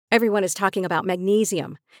Everyone is talking about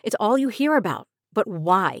magnesium. It's all you hear about. But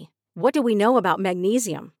why? What do we know about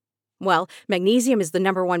magnesium? Well, magnesium is the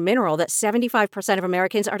number one mineral that 75% of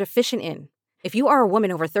Americans are deficient in. If you are a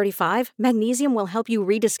woman over 35, magnesium will help you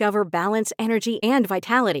rediscover balance, energy, and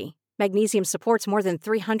vitality. Magnesium supports more than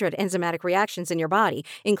 300 enzymatic reactions in your body,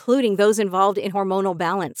 including those involved in hormonal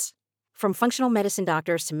balance. From functional medicine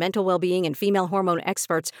doctors to mental well-being and female hormone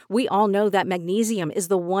experts, we all know that magnesium is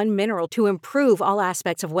the one mineral to improve all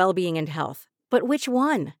aspects of well-being and health. But which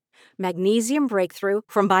one? Magnesium Breakthrough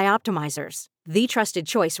from Bioptimizers, the trusted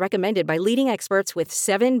choice recommended by leading experts with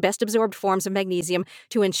 7 best-absorbed forms of magnesium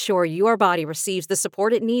to ensure your body receives the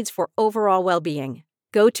support it needs for overall well-being.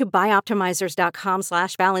 Go to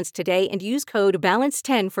bioptimizers.com/balance today and use code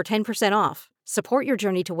BALANCE10 for 10% off. Support your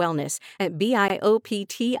journey to wellness at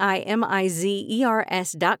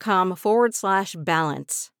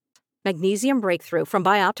bioptimizers.com/balance. Magnesium Breakthrough from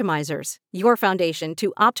Bioptimizers, your foundation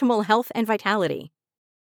to optimal health and vitality.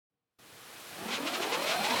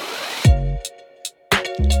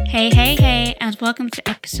 Hey, and welcome to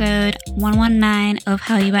episode 119 of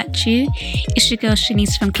How You At You. It's your girl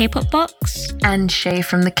Shanice from K-Pop Box. And Shay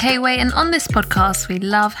from the K-Way. And on this podcast, we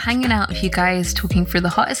love hanging out with you guys, talking through the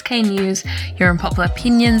hottest K news, your unpopular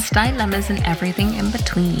opinions, dilemmas, and everything in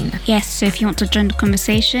between. Yes, so if you want to join the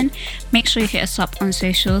conversation, make sure you hit us up on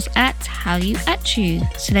socials at How You At You.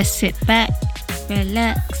 So let's sit back,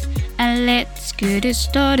 relax, and let's get it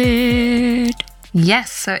started.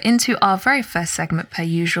 Yes, so into our very first segment per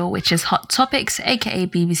usual, which is Hot Topics, aka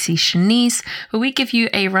BBC Shanice, where we give you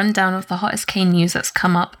a rundown of the hottest K news that's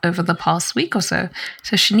come up over the past week or so.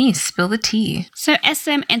 So Shanice, spill the tea. So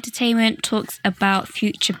SM Entertainment talks about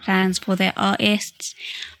future plans for their artists.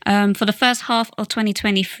 For the first half of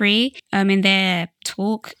 2023, in their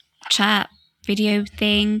chat, video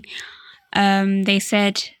thing, they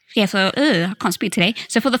said, I can't speak today.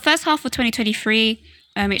 So for the first half of 2023,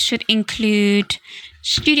 it should include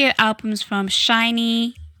studio albums from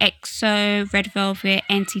SHINee, EXO, Red Velvet,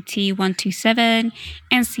 NCT 127,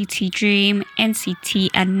 NCT Dream, NCT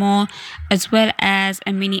and more, as well as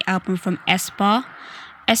a mini album from aespa.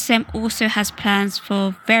 SM also has plans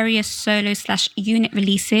for various solo/unit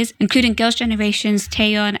releases, including Girls' Generation's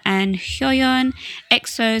Taeyeon and Hyoyeon,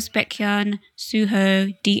 EXO's Baekhyun,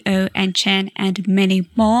 Suho, D.O. and Chen, and many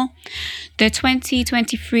more. The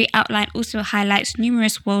 2023 outline also highlights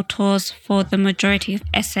numerous world tours for the majority of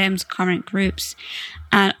SM's current groups.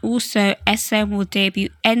 And also, SM will debut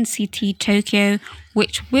NCT Tokyo,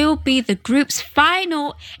 which will be the group's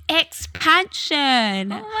final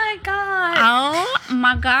expansion. Oh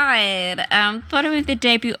my god. Following the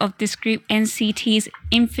debut of this group, NCT's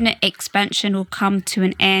infinite expansion will come to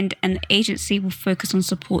an end and the agency will focus on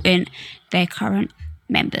supporting their current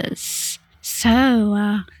members. So,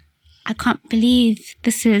 I can't believe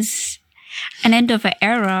this is an end of an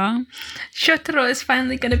era. Shotaro is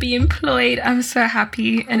finally going to be employed. I'm so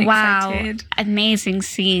happy and excited. Wow, amazing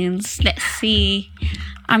scenes. Let's see.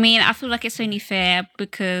 I mean, I feel like it's only fair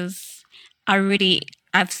because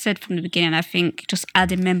I've said from the beginning, I think just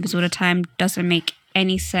adding members all the time doesn't make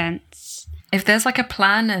any sense. If there's like a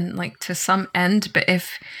plan and like to some end, but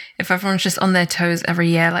if everyone's just on their toes every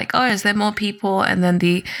year, like, oh, is there more people? And then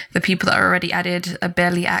the people that are already added are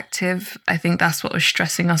barely active. I think that's what was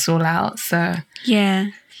stressing us all out. So yeah,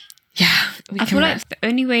 I feel like the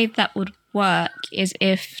only way that would work is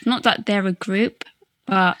if, not that they're a group,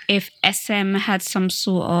 but if SM had some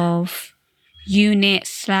sort of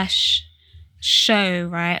unit/show,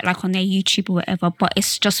 right? Like on their YouTube or whatever, but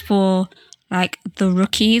it's just for like the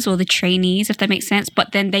rookies or the trainees, if that makes sense.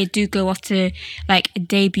 But then they do go off to like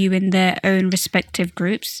debut in their own respective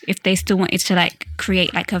groups if they still wanted to like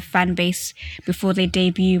create like a fan base before they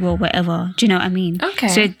debut or whatever. Do you know what I mean? Okay.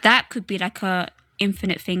 So that could be like a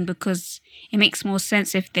infinite thing because it makes more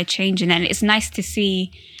sense if they're changing, and it's nice to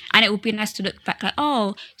see. And it would be nice to look back like,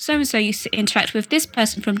 oh, so-and-so used to interact with this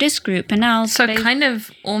person from this group. And now... So kind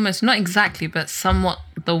of almost, not exactly, but somewhat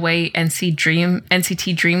the way NCT Dream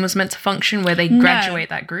was meant to function, where they graduate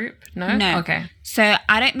that group? No? Okay. So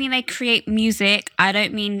I don't mean they create music. I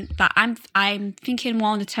don't mean that. I'm thinking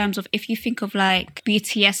more in the terms of if you think of like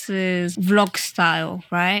BTS's vlog style,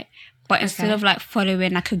 right? But instead of like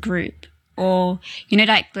following like a group, or you know,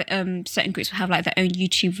 like the certain groups will have like their own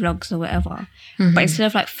YouTube vlogs or whatever. Mm-hmm. But instead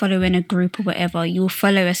of like following a group or whatever, you'll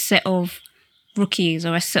follow a set of rookies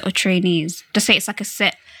or a set of trainees. Just say it's like a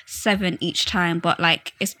set 7 each time, but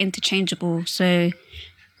like it's interchangeable. So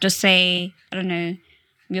just say, I don't know,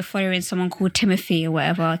 you're following someone called Timothy or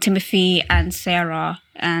whatever, Timothy and Sarah,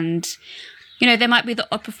 and you know, there might be the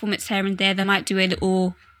odd performance here and there. They might do a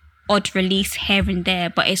little odd release here and there,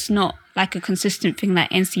 but it's not like a consistent thing like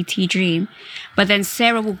NCT Dream. But then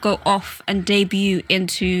Sarah will go off and debut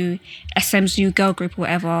into SM's new girl group or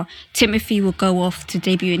whatever. Timothy will go off to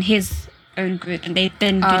debut in his own group, and they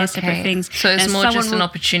then do their separate things. So it's and more just an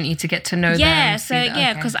opportunity to get to know them. Yeah, so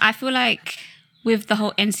yeah, because I feel like with the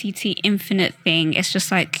whole NCT Infinite thing, it's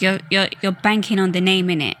just like you're banking on the name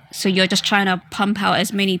in it. So you're just trying to pump out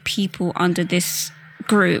as many people under this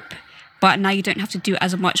group. But now you don't have to do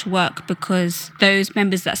as much work because those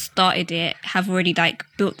members that started it have already like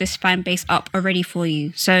built this fan base up already for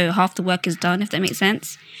you. So half the work is done, if that makes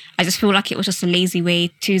sense. I just feel like it was just a lazy way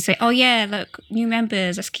to say, oh yeah, look, new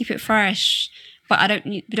members, let's keep it fresh. But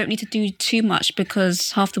we don't need to do too much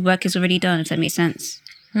because half the work is already done, if that makes sense.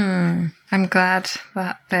 I'm glad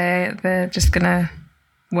that they're just gonna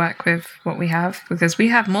work with what we have, because we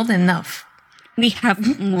have more than enough. We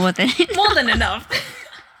have more than enough.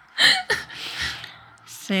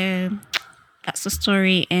 So that's the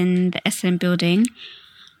story in the SM building.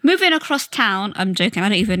 Moving across town, I'm joking, I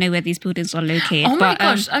don't even know where these buildings are located. Oh my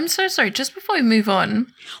gosh, I'm so sorry. Just before we move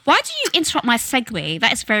on. Why do you interrupt my segue?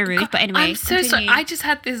 That is very rude, God, but anyway. I'm so sorry. I just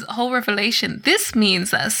had this whole revelation. This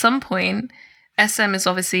means that at some point, SM is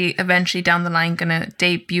obviously eventually down the line going to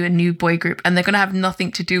debut a new boy group, and they're going to have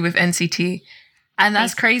nothing to do with NCT. And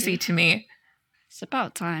that's crazy to me. It's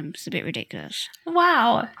about time. It's a bit ridiculous.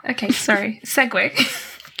 Wow. Okay, sorry.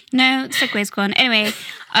 Segue. No, segue's gone. Anyway,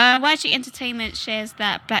 YG Entertainment shares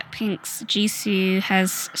that Blackpink's Jisoo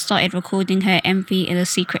has started recording her MV in a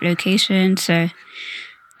secret location. So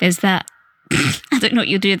there's that. I don't know what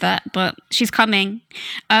you'll do with that, but she's coming.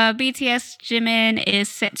 BTS Jimin is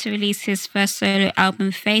set to release his first solo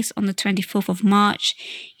album, Face, on the 24th of March.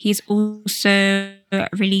 He's also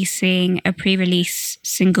releasing a pre-release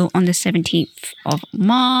single on the 17th of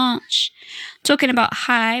March. Talking about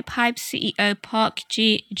Hybe CEO Park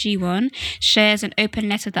Ji-won shares an open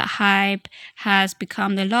letter that Hybe has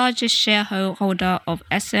become the largest shareholder of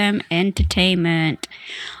SM Entertainment.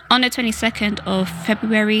 On the 22nd of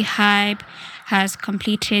February, Hybe has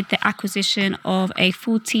completed the acquisition of a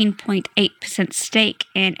 14.8% stake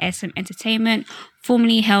in SM Entertainment,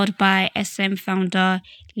 formerly held by SM founder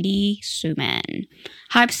Lee Soo-man.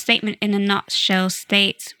 Hybe's statement in a nutshell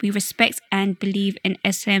states, "We respect and believe in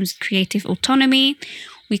SM's creative autonomy.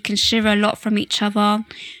 We can share a lot from each other.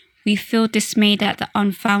 We feel dismayed at the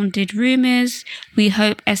unfounded rumours. We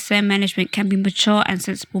hope SM management can be mature and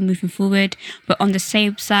sensible moving forward. But on the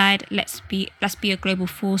same side, let's be a global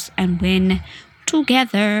force and win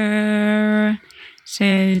together."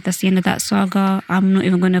 So that's the end of that saga. I'm not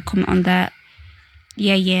even going to comment on that.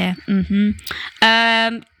 Yeah.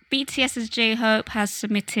 BTS's J-Hope has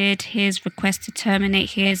submitted his request to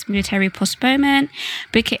terminate his military postponement.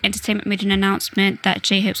 Big Hit Entertainment made an announcement that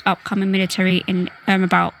J-Hope's upcoming military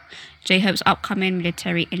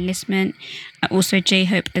enlistment. Also,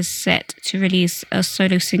 J-Hope is set to release a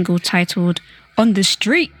solo single titled "On the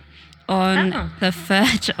Street" on the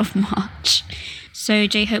 3rd of March. So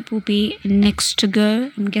J-Hope will be next to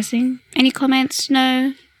go, I'm guessing. Any comments?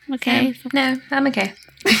 No? Okay. No, I'm okay.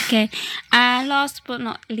 Okay. And last but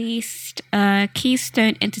not least,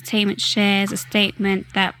 Keystone Entertainment shares a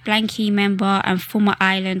statement that Blanky member and former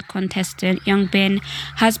Island contestant Youngbin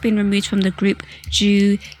has been removed from the group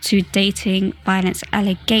due to dating violence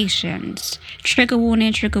allegations. Trigger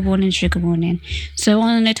warning. So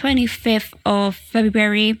on the 25th of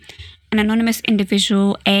February, an anonymous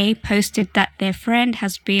individual, A, posted that their friend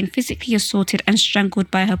has been physically assaulted and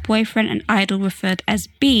strangled by her boyfriend and idol referred as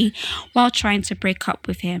B while trying to break up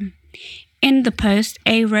with him. In the post,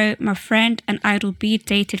 A wrote, "My friend and idol B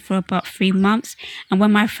dated for about 3 months, and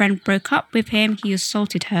when my friend broke up with him, he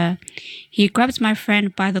assaulted her. He grabbed my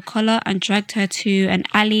friend by the collar and dragged her to an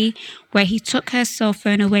alley where he took her cell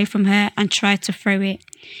phone away from her and tried to throw it,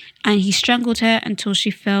 and he strangled her until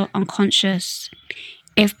she fell unconscious.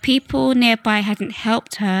 If people nearby hadn't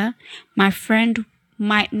helped her, my friend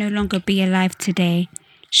might no longer be alive today.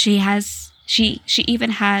 She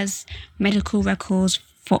even has medical records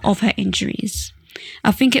of her injuries.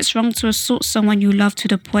 I think it's wrong to assault someone you love to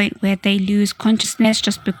the point where they lose consciousness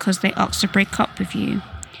just because they ask to break up with you."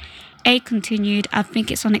 A continued, "I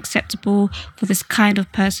think it's unacceptable for this kind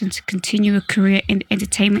of person to continue a career in the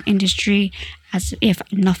entertainment industry as if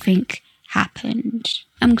nothing happened."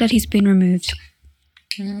 I'm glad he's been removed.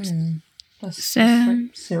 That's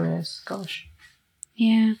serious. Gosh.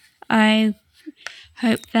 Yeah, I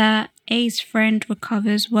hope that A's friend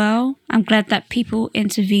recovers well. I'm glad that people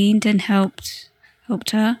intervened and helped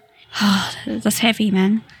her. That's heavy,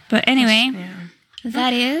 man. But anyway,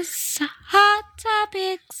 That is Hot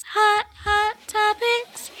Topics, hot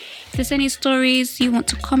topics. If there's any stories you want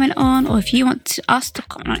to comment on, or if you want us to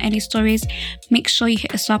comment on any stories, make sure you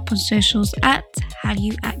hit us up on socials at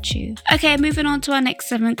HowYouAtYou. Okay, moving on to our next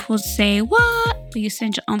segment called Say What, where you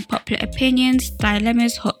send your unpopular opinions,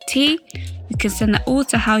 dilemmas, hot tea. You can send that all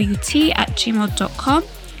to howyout@gmail.com.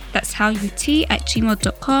 That's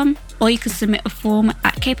howyout@gmail.com. Or you can submit a form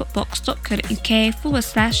at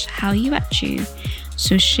kpopbox.co.uk/HowYouAtYou.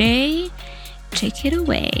 So Shay, take it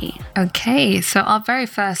away. Okay, so our very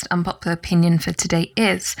first unpopular opinion for today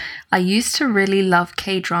is, I used to really love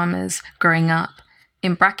K-dramas growing up.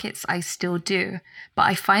 In brackets, I still do, but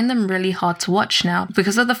I find them really hard to watch now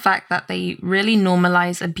because of the fact that they really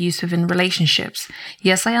normalize abuse within relationships.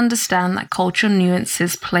 Yes, I understand that cultural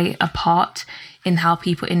nuances play a part in how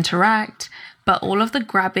people interact, but all of the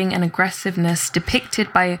grabbing and aggressiveness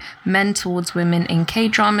depicted by men towards women in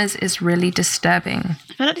K-dramas is really disturbing.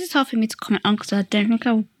 I feel like this is hard for me to comment on because I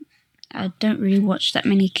don't really watch that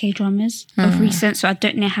many K-dramas of recent, so I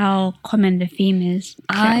don't know how common the theme is.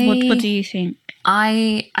 What do you think?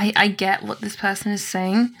 I get what this person is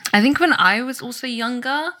saying. I think when I was also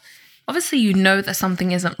younger, obviously you know that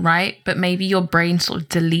something isn't right, but maybe your brain sort of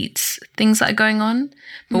deletes things that are going on.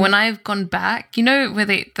 But when I've gone back, you know, where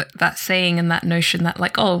that saying and that notion that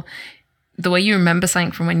like, oh, the way you remember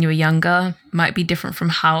something from when you were younger might be different from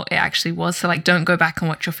how it actually was. So like, don't go back and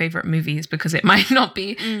watch your favorite movies because it might not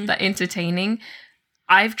be that entertaining.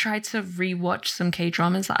 I've tried to rewatch some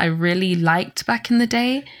K-dramas that I really liked back in the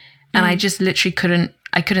day. And I just literally couldn't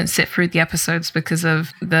sit through the episodes because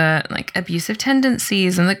of the like abusive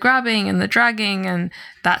tendencies and the grabbing and the dragging and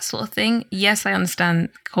that sort of thing. Yes, I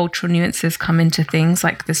understand cultural nuances come into things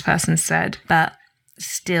like this person said, but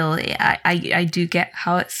still I do get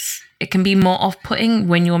how it can be more off-putting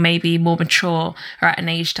when you're maybe more mature or at an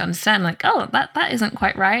age to understand like, oh, that isn't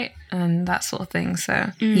quite right and that sort of thing.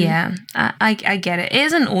 So yeah, I get it. It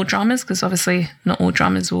isn't all dramas because obviously not all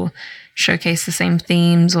dramas will showcase the same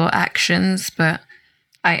themes or actions, but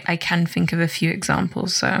I can think of a few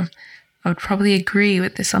examples. So I would probably agree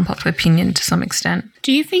with this unpopular opinion to some extent.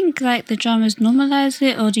 Do you think like the dramas normalize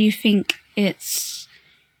it, or do you think it's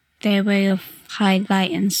their way of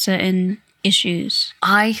highlighting certain issues?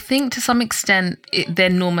 I think to some extent they're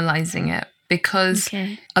normalizing it because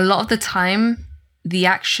a lot of the time the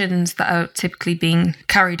actions that are typically being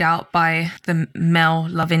carried out by the male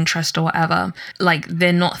love interest or whatever, like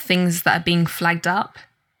they're not things that are being flagged up.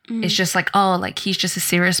 It's just like, oh, like he's just a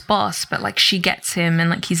serious boss, but like she gets him and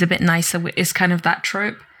like he's a bit nicer. It's kind of that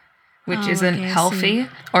trope, which isn't healthy,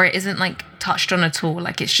 or it isn't like touched on at all.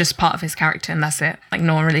 Like it's just part of his character and that's it. Like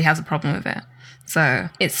no one really has a problem with it. So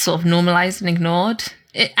it's sort of normalized and ignored.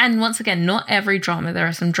 And once again, not every drama. There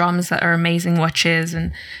are some dramas that are amazing watches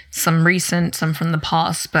and some recent, some from the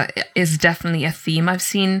past, but it is definitely a theme I've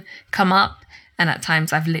seen come up. And at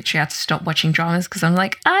times I've literally had to stop watching dramas because I'm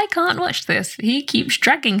like, I can't watch this. He keeps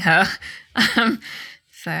dragging her.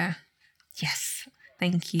 So yes,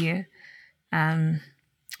 thank you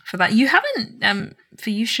for that. You haven't, for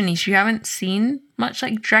you, Shanice, you haven't seen much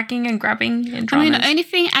like dragging and grabbing in dramas? I mean, the only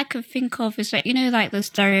thing I could think of is like, you know, like the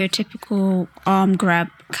stereotypical arm grab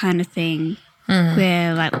kind of thing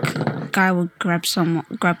where like a guy will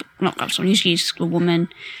usually just a woman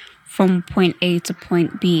from point A to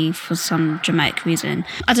point B for some dramatic reason.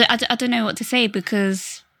 I don't know what to say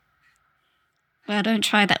because, well, don't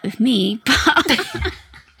try that with me. But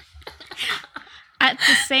at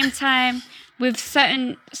the same time, with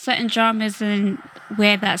certain dramas and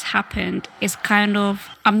where that's happened, it's kind of,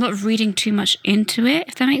 I'm not reading too much into it,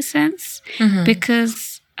 if that makes sense.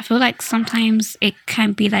 Because I feel like sometimes it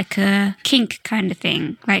can be like a kink kind of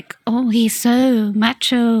thing. Like, oh, he's so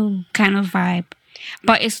macho kind of vibe.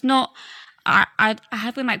 But it's not, I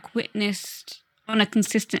haven't like witnessed on a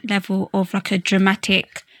consistent level of like a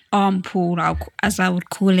dramatic arm pull, as I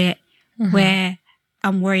would call it, where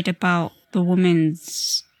I'm worried about the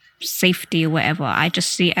woman's safety or whatever. I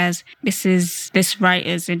just see it as this is this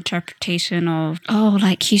writer's interpretation of, oh,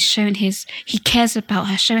 like he cares about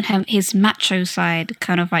her, showing her his macho side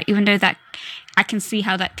kind of like, even though that I can see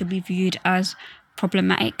how that could be viewed as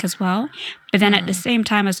problematic as well. But then at the same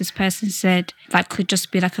time, as this person said, that could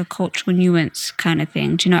just be like a cultural nuance kind of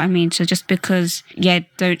thing. Do you know what I mean? So just because,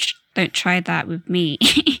 don't try that with me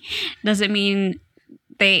doesn't mean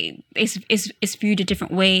it's viewed a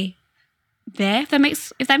different way there, if that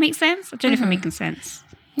makes sense. I don't know if I'm making sense.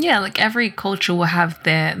 Yeah, like every culture will have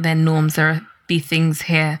their norms. There be things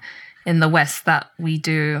here in the West that we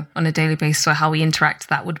do on a daily basis, or how we interact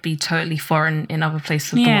that would be totally foreign in other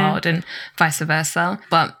places of the world, and vice versa.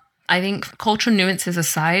 But I think cultural nuances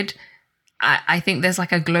aside, I think there's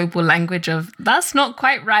like a global language of that's not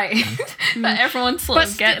quite right that everyone sort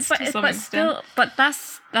of gets to some extent. But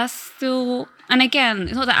that's still, and again,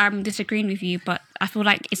 it's not that I'm disagreeing with you, but I feel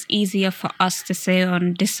like it's easier for us to say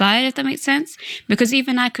on this side, if that makes sense. Because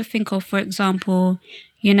even I could think of, for example,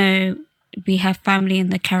 you know, we have family in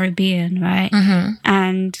the Caribbean, right? Mm-hmm.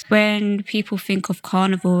 And when people think of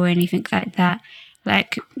carnival or anything like that,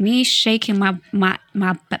 like me shaking my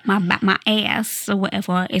ass or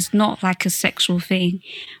whatever is not like a sexual thing.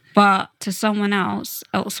 But to someone else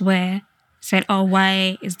elsewhere said, oh,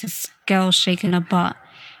 why is this girl shaking her butt?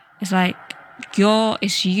 It's like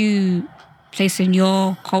it's you placing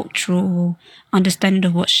your cultural understanding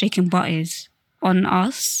of what shaking butt is on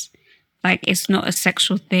us. Like, it's not a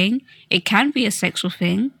sexual thing. It can be a sexual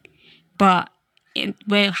thing, but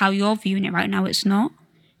how you're viewing it right now, it's not.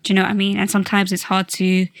 Do you know what I mean? And sometimes it's hard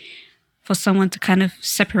for someone to kind of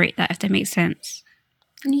separate that, if that makes sense.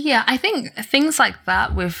 Yeah, I think things like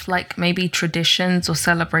that with like maybe traditions or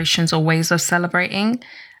celebrations or ways of celebrating,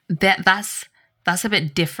 that's a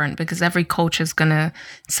bit different because every culture is going to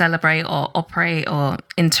celebrate or operate or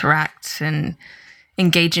interact and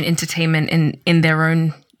engage in entertainment in their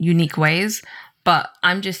own unique ways. But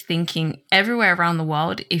I'm just thinking everywhere around the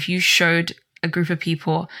world, if you showed a group of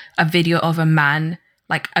people a video of a man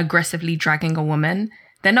like aggressively dragging a woman,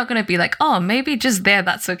 they're not going to be like, oh, maybe just there,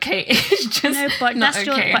 that's okay. It's just no, but not that's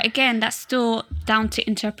okay. But again, that's still down to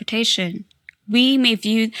interpretation. We may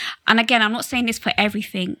view, and again, I'm not saying this for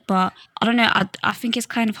everything, but I don't know, I think it's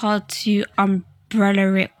kind of hard to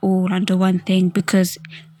umbrella it all under one thing because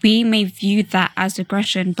we may view that as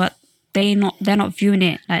aggression, but they're not viewing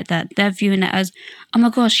it like that. They're viewing it as, oh my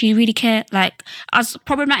gosh, he really cared. Like, as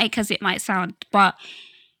problematic as it might sound, but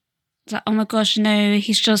like, oh my gosh, no,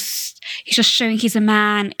 he's just showing he's a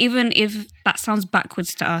man, even if that sounds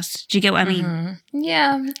backwards to us. Do you get what I mean? Mm-hmm.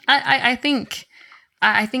 Yeah, I think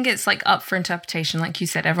it's like up for interpretation. Like you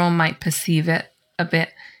said, everyone might perceive it a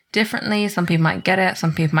bit differently. Some people might get it,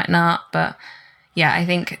 some people might not. But yeah, I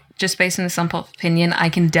think just based on this unpopular opinion, I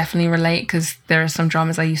can definitely relate because there are some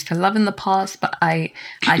dramas I used to love in the past, but I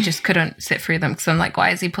just couldn't sit through them because I'm like, why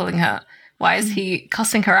is he pulling her? Why is he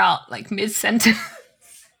cussing her out like mid-sentence?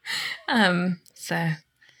 So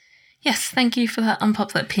yes, thank you for that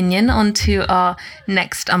unpopular opinion. On to our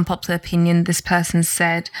next unpopular opinion. This person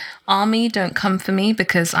said, army don't come for me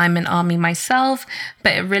because I'm an army myself,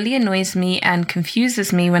 but it really annoys me and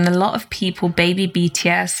confuses me when a lot of people baby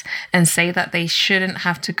BTS and say that they shouldn't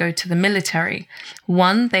have to go to the military.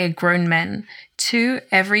 1, they are grown men. 2,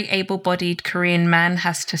 every able-bodied Korean man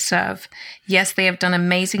has to serve. Yes, they have done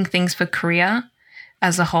amazing things for Korea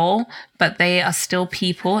as a whole, but they are still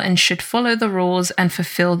people and should follow the rules and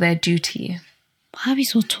fulfill their duty. Why are we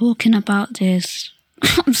still talking about this?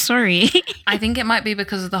 I'm sorry. I think it might be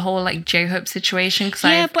because of the whole like J-Hope situation.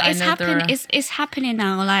 Yeah, but it's happening. It's happening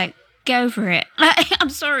now. Like, get over it. Like, I'm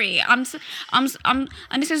sorry. I'm, and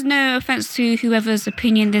this is no offense to whoever's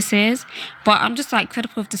opinion this is, but I'm just like fed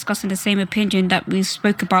up of discussing the same opinion that we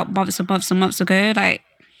spoke about months and months ago. Like,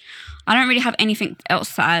 I don't really have anything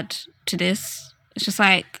else to add to this. It's just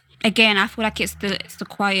like, again, I feel like it's the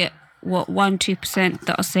quiet 1-2%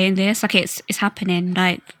 that are saying this. Like, it's happening.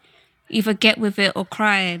 Like, either get with it or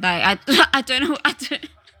cry. Like, I don't know. I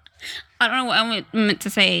don't know what I'm meant to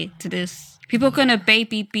say to this. People are gonna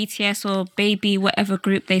baby BTS or baby whatever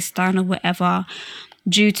group they stand or whatever,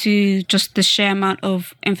 due to just the sheer amount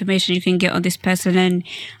of information you can get on this person and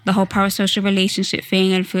the whole parasocial relationship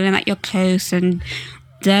thing and feeling like you're close and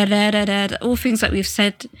all things that we've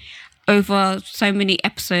said over so many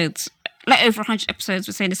episodes, like over 100 episodes,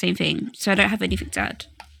 we're saying the same thing. So I don't have anything to add.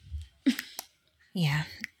 Yeah.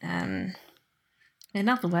 In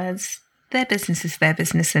other words, their business is their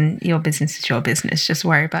business and your business is your business. Just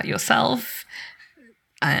worry about yourself.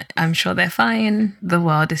 I'm sure they're fine. The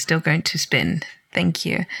world is still going to spin. Thank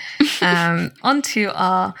you. On to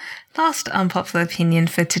our last unpopular opinion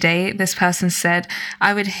for today. This person said,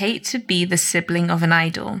 I would hate to be the sibling of an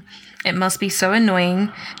idol. It must be so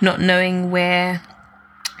annoying not knowing whether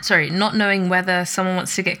someone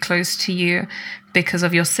wants to get close to you because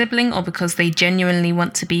of your sibling or because they genuinely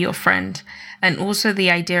want to be your friend. And also the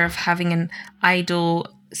idea of having an idol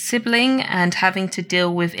sibling and having to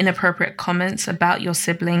deal with inappropriate comments about your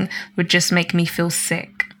sibling would just make me feel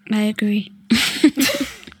sick. I agree.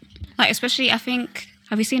 Like, especially, I think,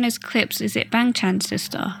 have you seen those clips? Is it Bang Chan's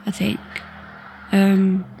sister? I think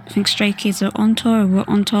Stray Kids are on tour or were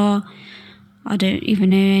on tour. I don't even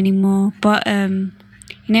know anymore. But you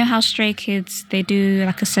know how Stray Kids, they do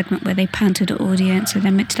like a segment where they pan to the audience and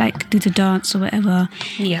they're meant to like do the dance or whatever.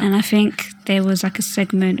 Yeah. And I think there was like a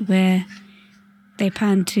segment where they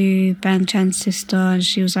panned to Bang Chan's sister, and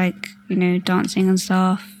she was like, dancing and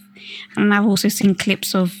stuff. And I've also seen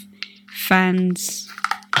clips of fans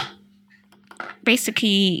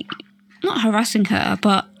basically not harassing her,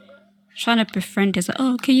 but trying to befriend her. Like,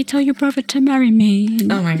 oh, can you tell your brother to marry me?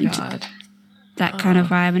 And Oh my God. that kind of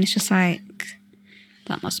vibe. And it's just like,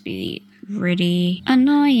 that must be really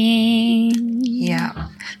annoying. Yeah.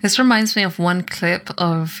 This reminds me of one clip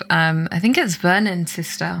of, I think it's Vernon's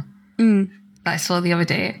sister that I saw the other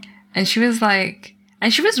day. And she was like,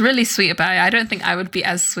 and she was really sweet about it. I don't think I would be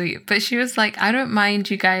as sweet, but she was like, I don't mind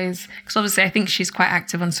you guys, because obviously I think she's quite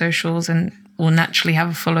active on socials and will naturally have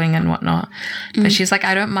a following and whatnot. But she's like,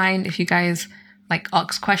 I don't mind if you guys like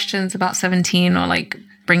ask questions about 17 or like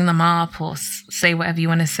bring them up or say whatever you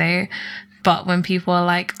want to say. But when people are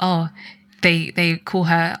like, oh, they call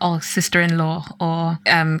her, oh, sister-in-law, or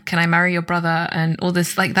can I marry your brother, and all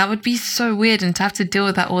this, like, that would be so weird, and to have to deal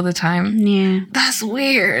with that all the time. Yeah. That's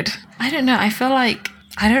weird. I don't know. I feel like,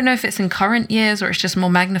 I don't know if it's in current years or it's just more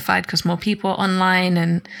magnified because more people are online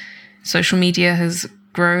and social media has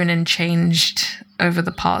grown and changed over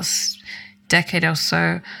the past decade or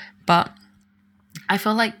so. But I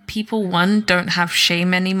feel like people, one, don't have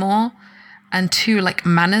shame anymore, and two, like,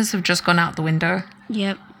 manners have just gone out the window.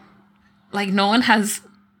 Yep. Like, no one has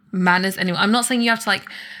manners anymore. I'm not saying you have to, like,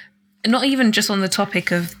 not even just on the topic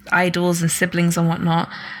of idols and siblings and whatnot,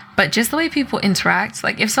 but just the way people interact.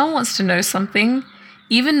 Like, if someone wants to know something,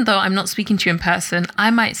 even though I'm not speaking to you in person, I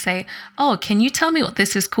might say, oh, can you tell me what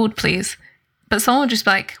this is called, please? But someone will just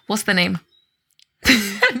be like, what's the name?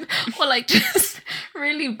 Or, like, just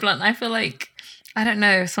really blunt. I feel like, I don't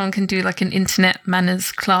know, if someone can do, like, an internet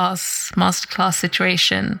manners class, masterclass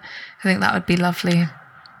situation, I think that would be lovely.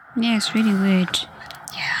 Yeah, it's really weird.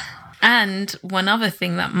 Yeah. And one other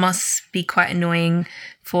thing that must be quite annoying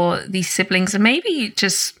for these siblings, and maybe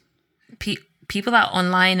just people that are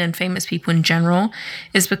online and famous people in general,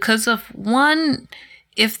 is because of, one,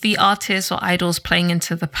 if the artist or idol's playing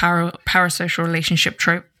into the parasocial relationship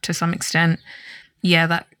trope to some extent,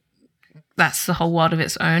 yeah, that's the whole world of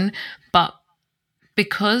its own. But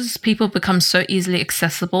because people become so easily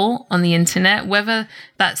accessible on the internet, whether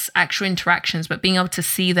that's actual interactions, but being able to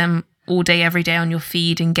see them all day, every day on your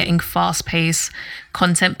feed and getting fast-paced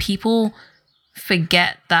content, people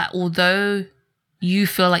forget that although you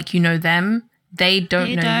feel like you know them, they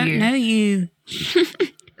don't know you.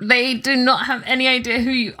 They do not have any idea who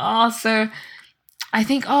you are. So I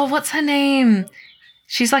think, oh, what's her name?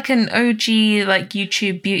 She's like an OG, like,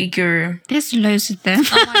 YouTube beauty guru. There's loads of them.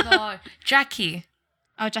 Oh my God. Jackie.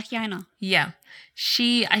 Oh, Jackie Aina. Yeah.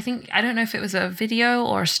 I don't know if it was a video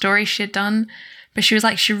or a story she had done, but she was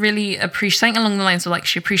like, she really appreciates, something along the lines of like,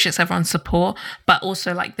 she appreciates everyone's support, but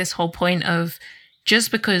also like this whole point of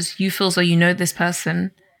just because you feel as though you know this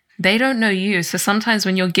person, they don't know you. So sometimes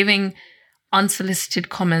when you're giving unsolicited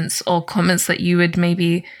comments or comments that you would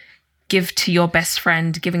maybe give to your best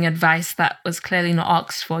friend, giving advice that was clearly not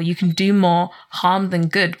asked for, you can do more harm than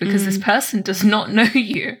good because this person does not know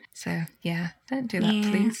you. So yeah, don't do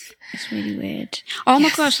that, please. It's really weird. Oh my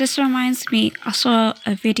gosh, this reminds me, I saw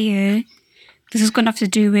a video. This is going to have to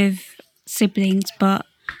do with siblings, but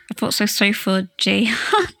I felt so sorry for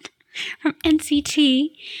Jaehyun from NCT.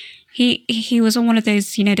 He was on one of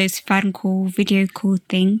those, those fan call, video call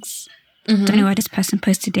things. Don't know why this person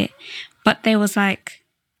posted it, but they was like,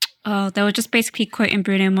 they were just basically quoting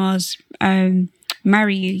Bruno Mars,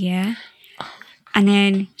 marry you, yeah? And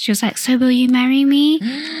then she was like, so will you marry me?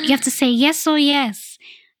 You have to say yes or yes.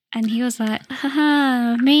 And he was like,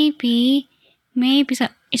 maybe. So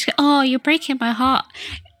she's like, oh, you're breaking my heart.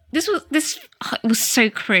 It was so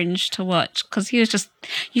cringe to watch because he was just,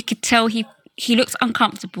 you could tell he looks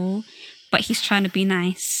uncomfortable, but he's trying to be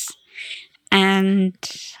nice. And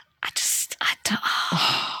I don't.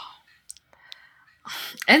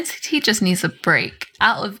 NCT just needs a break.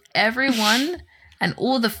 Out of everyone and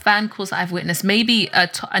all the fan calls I've witnessed, maybe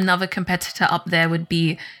another competitor up there would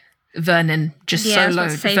be Vernon, just solo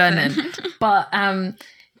Vernon. But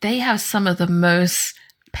they have some of the most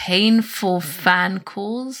painful fan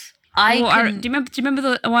calls. Do you remember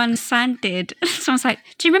the one San did? Someone's like,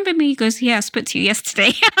 do you remember me? He goes, yeah, I spoke to you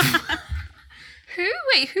yesterday. Who?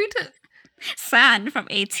 Wait, who did? San from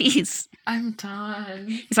ATEEZ. I'm done.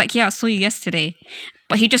 He's like, yeah, I saw you yesterday.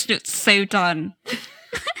 But he just looked so done.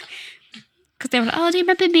 Because they were like, oh, do you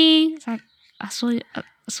remember me? It's like, I saw you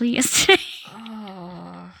yesterday.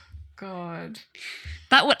 Oh, God.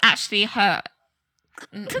 That would actually hurt.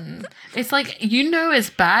 It's like, it's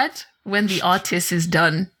bad when the artist is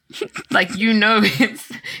done. Like, it's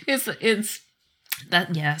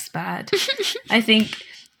that, yeah, it's bad. I think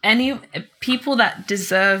any people that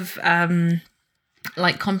deserve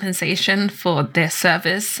like compensation for their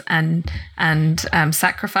service and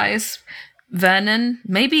sacrifice, Vernon,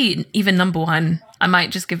 maybe even number one. I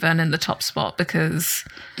might just give Vernon the top spot because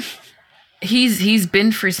he's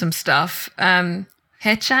been through some stuff.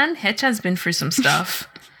 Hechan's been through some stuff.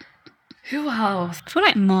 Who else? I feel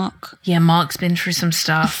like Mark. Yeah, Mark's been through some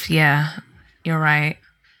stuff. Yeah, you're right.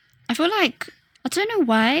 I feel like, I don't know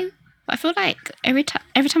why, but I feel like every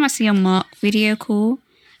time I see a Mark video call,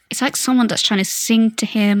 it's like someone that's trying to sing to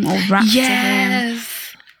him or rap to him.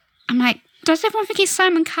 I'm like, does everyone think he's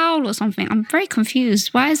Simon Cowell or something? I'm very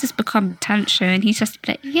confused. Why has this become a talent show? And he's just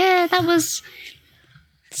like, yeah, that was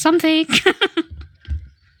something.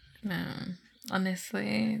 No,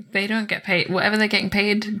 honestly, they don't get paid. Whatever they're getting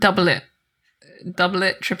paid, double it,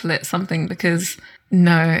 triple it, something. Because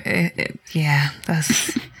no,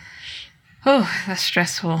 that's that's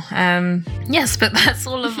stressful. Yes, but that's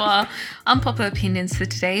all of our unpopular opinions for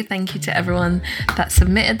today. Thank you to everyone that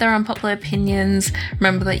submitted their unpopular opinions.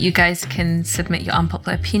 Remember that you guys can submit your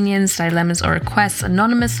unpopular opinions, dilemmas, or requests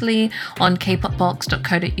anonymously on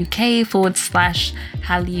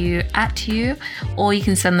kpopbox.co.uk/hallyu@you, or you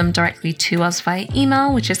can send them directly to us via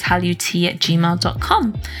email, which is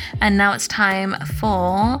hallyu@gmail.com. And now it's time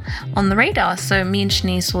for On the Radar. So me and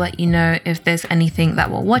Shanice will let you know if there's anything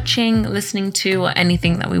that we're watching, listening to, or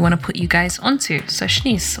anything that we want to put you guys onto. So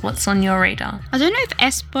Shanice, what's on your radar? I don't know if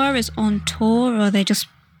Esper is on tour or they're just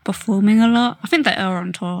performing a lot. I think they are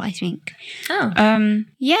on tour, I think. Oh.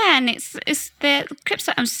 Yeah, and it's the clips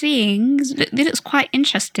that I'm seeing, it looks quite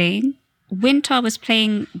interesting. Winter was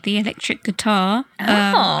playing the electric guitar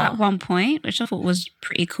at one point, which I thought was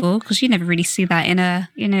pretty cool because you never really see that in a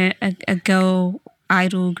girl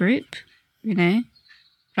idol group,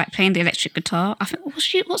 like playing the electric guitar. I think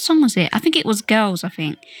what song was it? I think it was Girls. I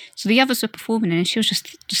think so. The others were performing and she was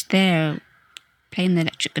just there playing the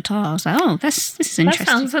electric guitar. I was like, oh, this is interesting.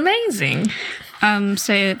 That sounds amazing.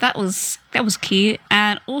 So that was cute.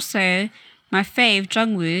 And also my fave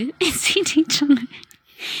Jungwoo, CD Jungwoo.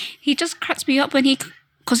 He just cracks me up when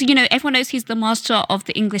because everyone knows he's the master of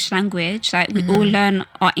the English language. Like we all learn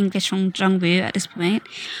our English from Jungwoo at this point.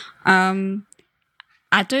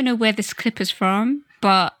 I don't know where this clip is from,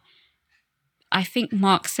 but I think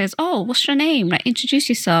Mark says, oh, what's your name? Like, introduce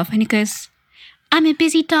yourself. And he goes, I'm a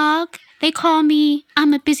busy dog. They call me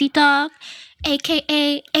I'm a busy dog,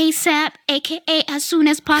 a.k.a. ASAP, a.k.a. as soon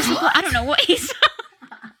as possible. I don't know what he's...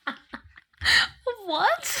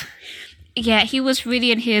 What? Yeah, he was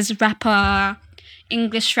really in his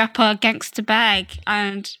English rapper gangster bag.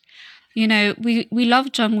 And, we love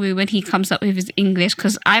Jungwoo when he comes up with his English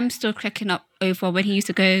because I'm still cracking up over when he used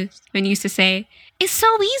to say, it's so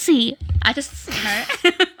easy. I just,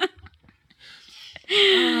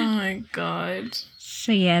 Oh my God.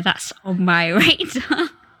 So yeah, that's on my radar.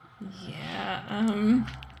 Yeah.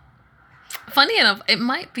 Funny enough, it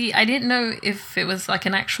might be, I didn't know if it was like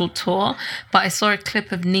an actual tour, but I saw a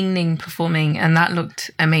clip of Ning Ning performing and that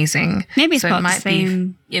looked amazing. Maybe it's part of the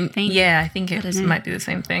same thing. Yeah, I think it might be the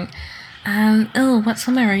same thing. What's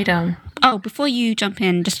on my radar? Oh, before you jump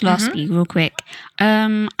in, just lastly, real quick.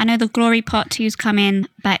 I know the Glory Part 2 is coming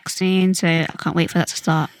back soon, so I can't wait for that to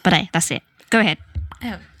start. But hey, that's it. Go ahead.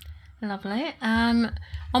 Oh, lovely. On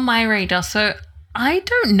my radar, so I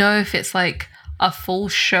don't know if it's like a full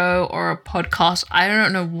show or a podcast. I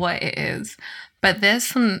don't know what it is, but there's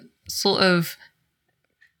some sort of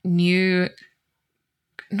new,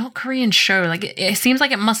 not Korean show. Like it seems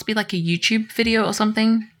like it must be like a YouTube video or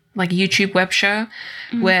something. Like a YouTube web show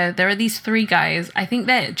where there are these three guys. I think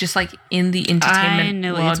they're just like in the entertainment I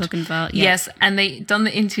know world. what you're talking about. Yeah. Yes, and they done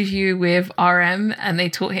the interview with RM and they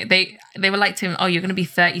taught him, they were like to him, oh, you're going to be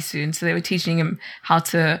 30 soon. So they were teaching him how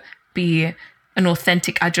to be an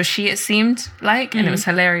authentic ajoshi, it seemed like, and it was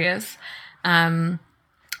hilarious. I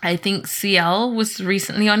think CL was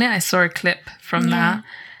recently on it. I saw a clip from that.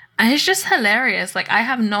 And it's just hilarious. Like, I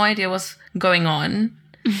have no idea what's going on.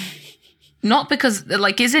 Not because,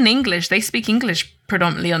 like, it's in English. They speak English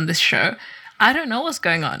predominantly on this show. I don't know what's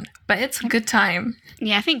going on, but it's a good time.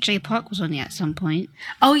 Yeah, I think Jay Park was on it at some point.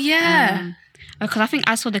 Oh, yeah. Because I think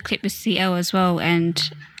I saw the clip with CL as well, and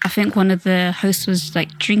I think one of the hosts was,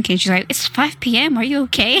 like, drinking. She's like, it's 5 p.m. Are you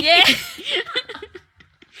okay? Yeah.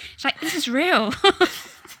 It's like, this is real.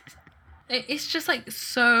 It's just, like,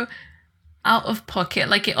 so out of pocket.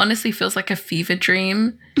 Like, it honestly feels like a fever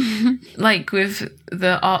dream. Like with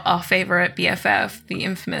our favorite BFF, the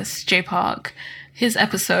infamous Jay Park, his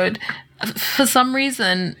episode. For some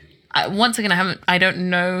reason, once again, I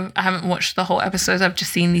haven't watched the whole episode. I've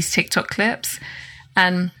just seen these TikTok clips,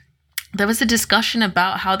 and there was a discussion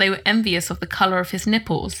about how they were envious of the color of his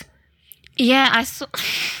nipples. Yeah, I saw.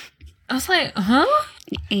 I was like, huh?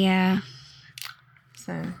 Yeah.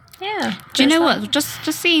 So, yeah. Do you know what? Just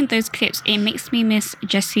seeing those clips, it makes me miss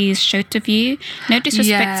Jessie's show to view. No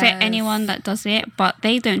disrespect to anyone that does it, but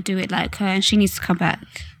they don't do it like her, and she needs to come back.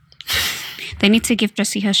 They need to give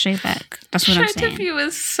Jessie her show back. That's what I'm saying. Show to view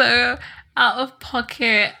was so out of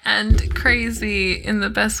pocket and crazy in the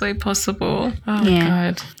best way possible. Oh my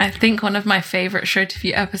God. I think one of my favorite show to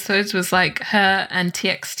view episodes was like her and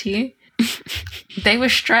TXT. They were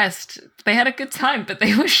stressed. They had a good time, but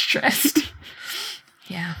they were stressed.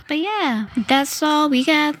 Yeah. But yeah, that's all we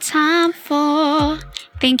got time for.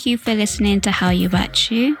 Thank you for listening to How You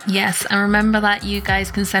Watch You. Yes, and remember that you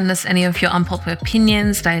guys can send us any of your unpopular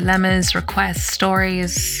opinions, dilemmas, requests,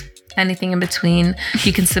 stories, anything in between.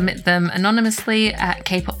 You can submit them anonymously at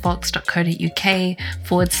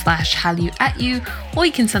kpopbox.co.uk/HallYouAtYou, or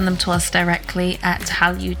you can send them to us directly at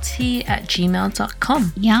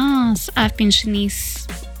hallyouT@gmail.com. Yes, I've been Shanice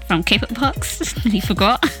from K-Pop Box. You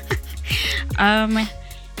forgot.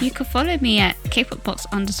 You can follow me at kpopbox_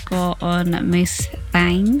 on most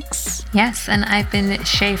things. Yes, and I've been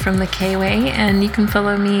Shay from the K-Way, and you can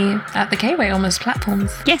follow me at the K-Way on most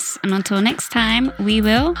platforms. Yes, and until next time, we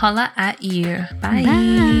will holla at you. Bye.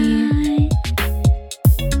 Bye.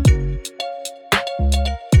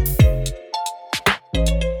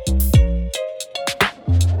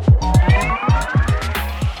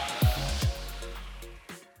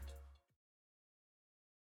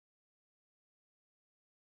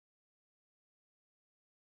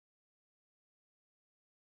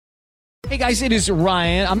 Hey guys, it is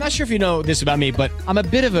Ryan. I'm not sure if you know this about me, but I'm a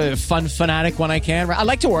bit of a fun fanatic when I can. I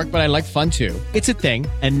like to work, but I like fun too. It's a thing.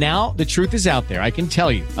 And now the truth is out there. I can tell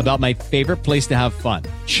you about my favorite place to have fun.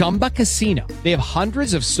 Chumba Casino. They have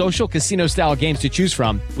hundreds of social casino style games to choose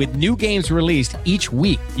from with new games released each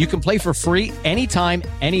week. You can play for free anytime,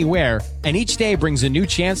 anywhere. And each day brings a new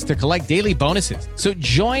chance to collect daily bonuses. So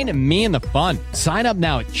join me in the fun. Sign up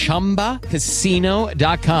now at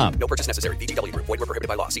ChumbaCasino.com. No purchase necessary. VGW Group. Void where prohibited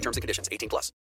by law. See terms and conditions. 18+.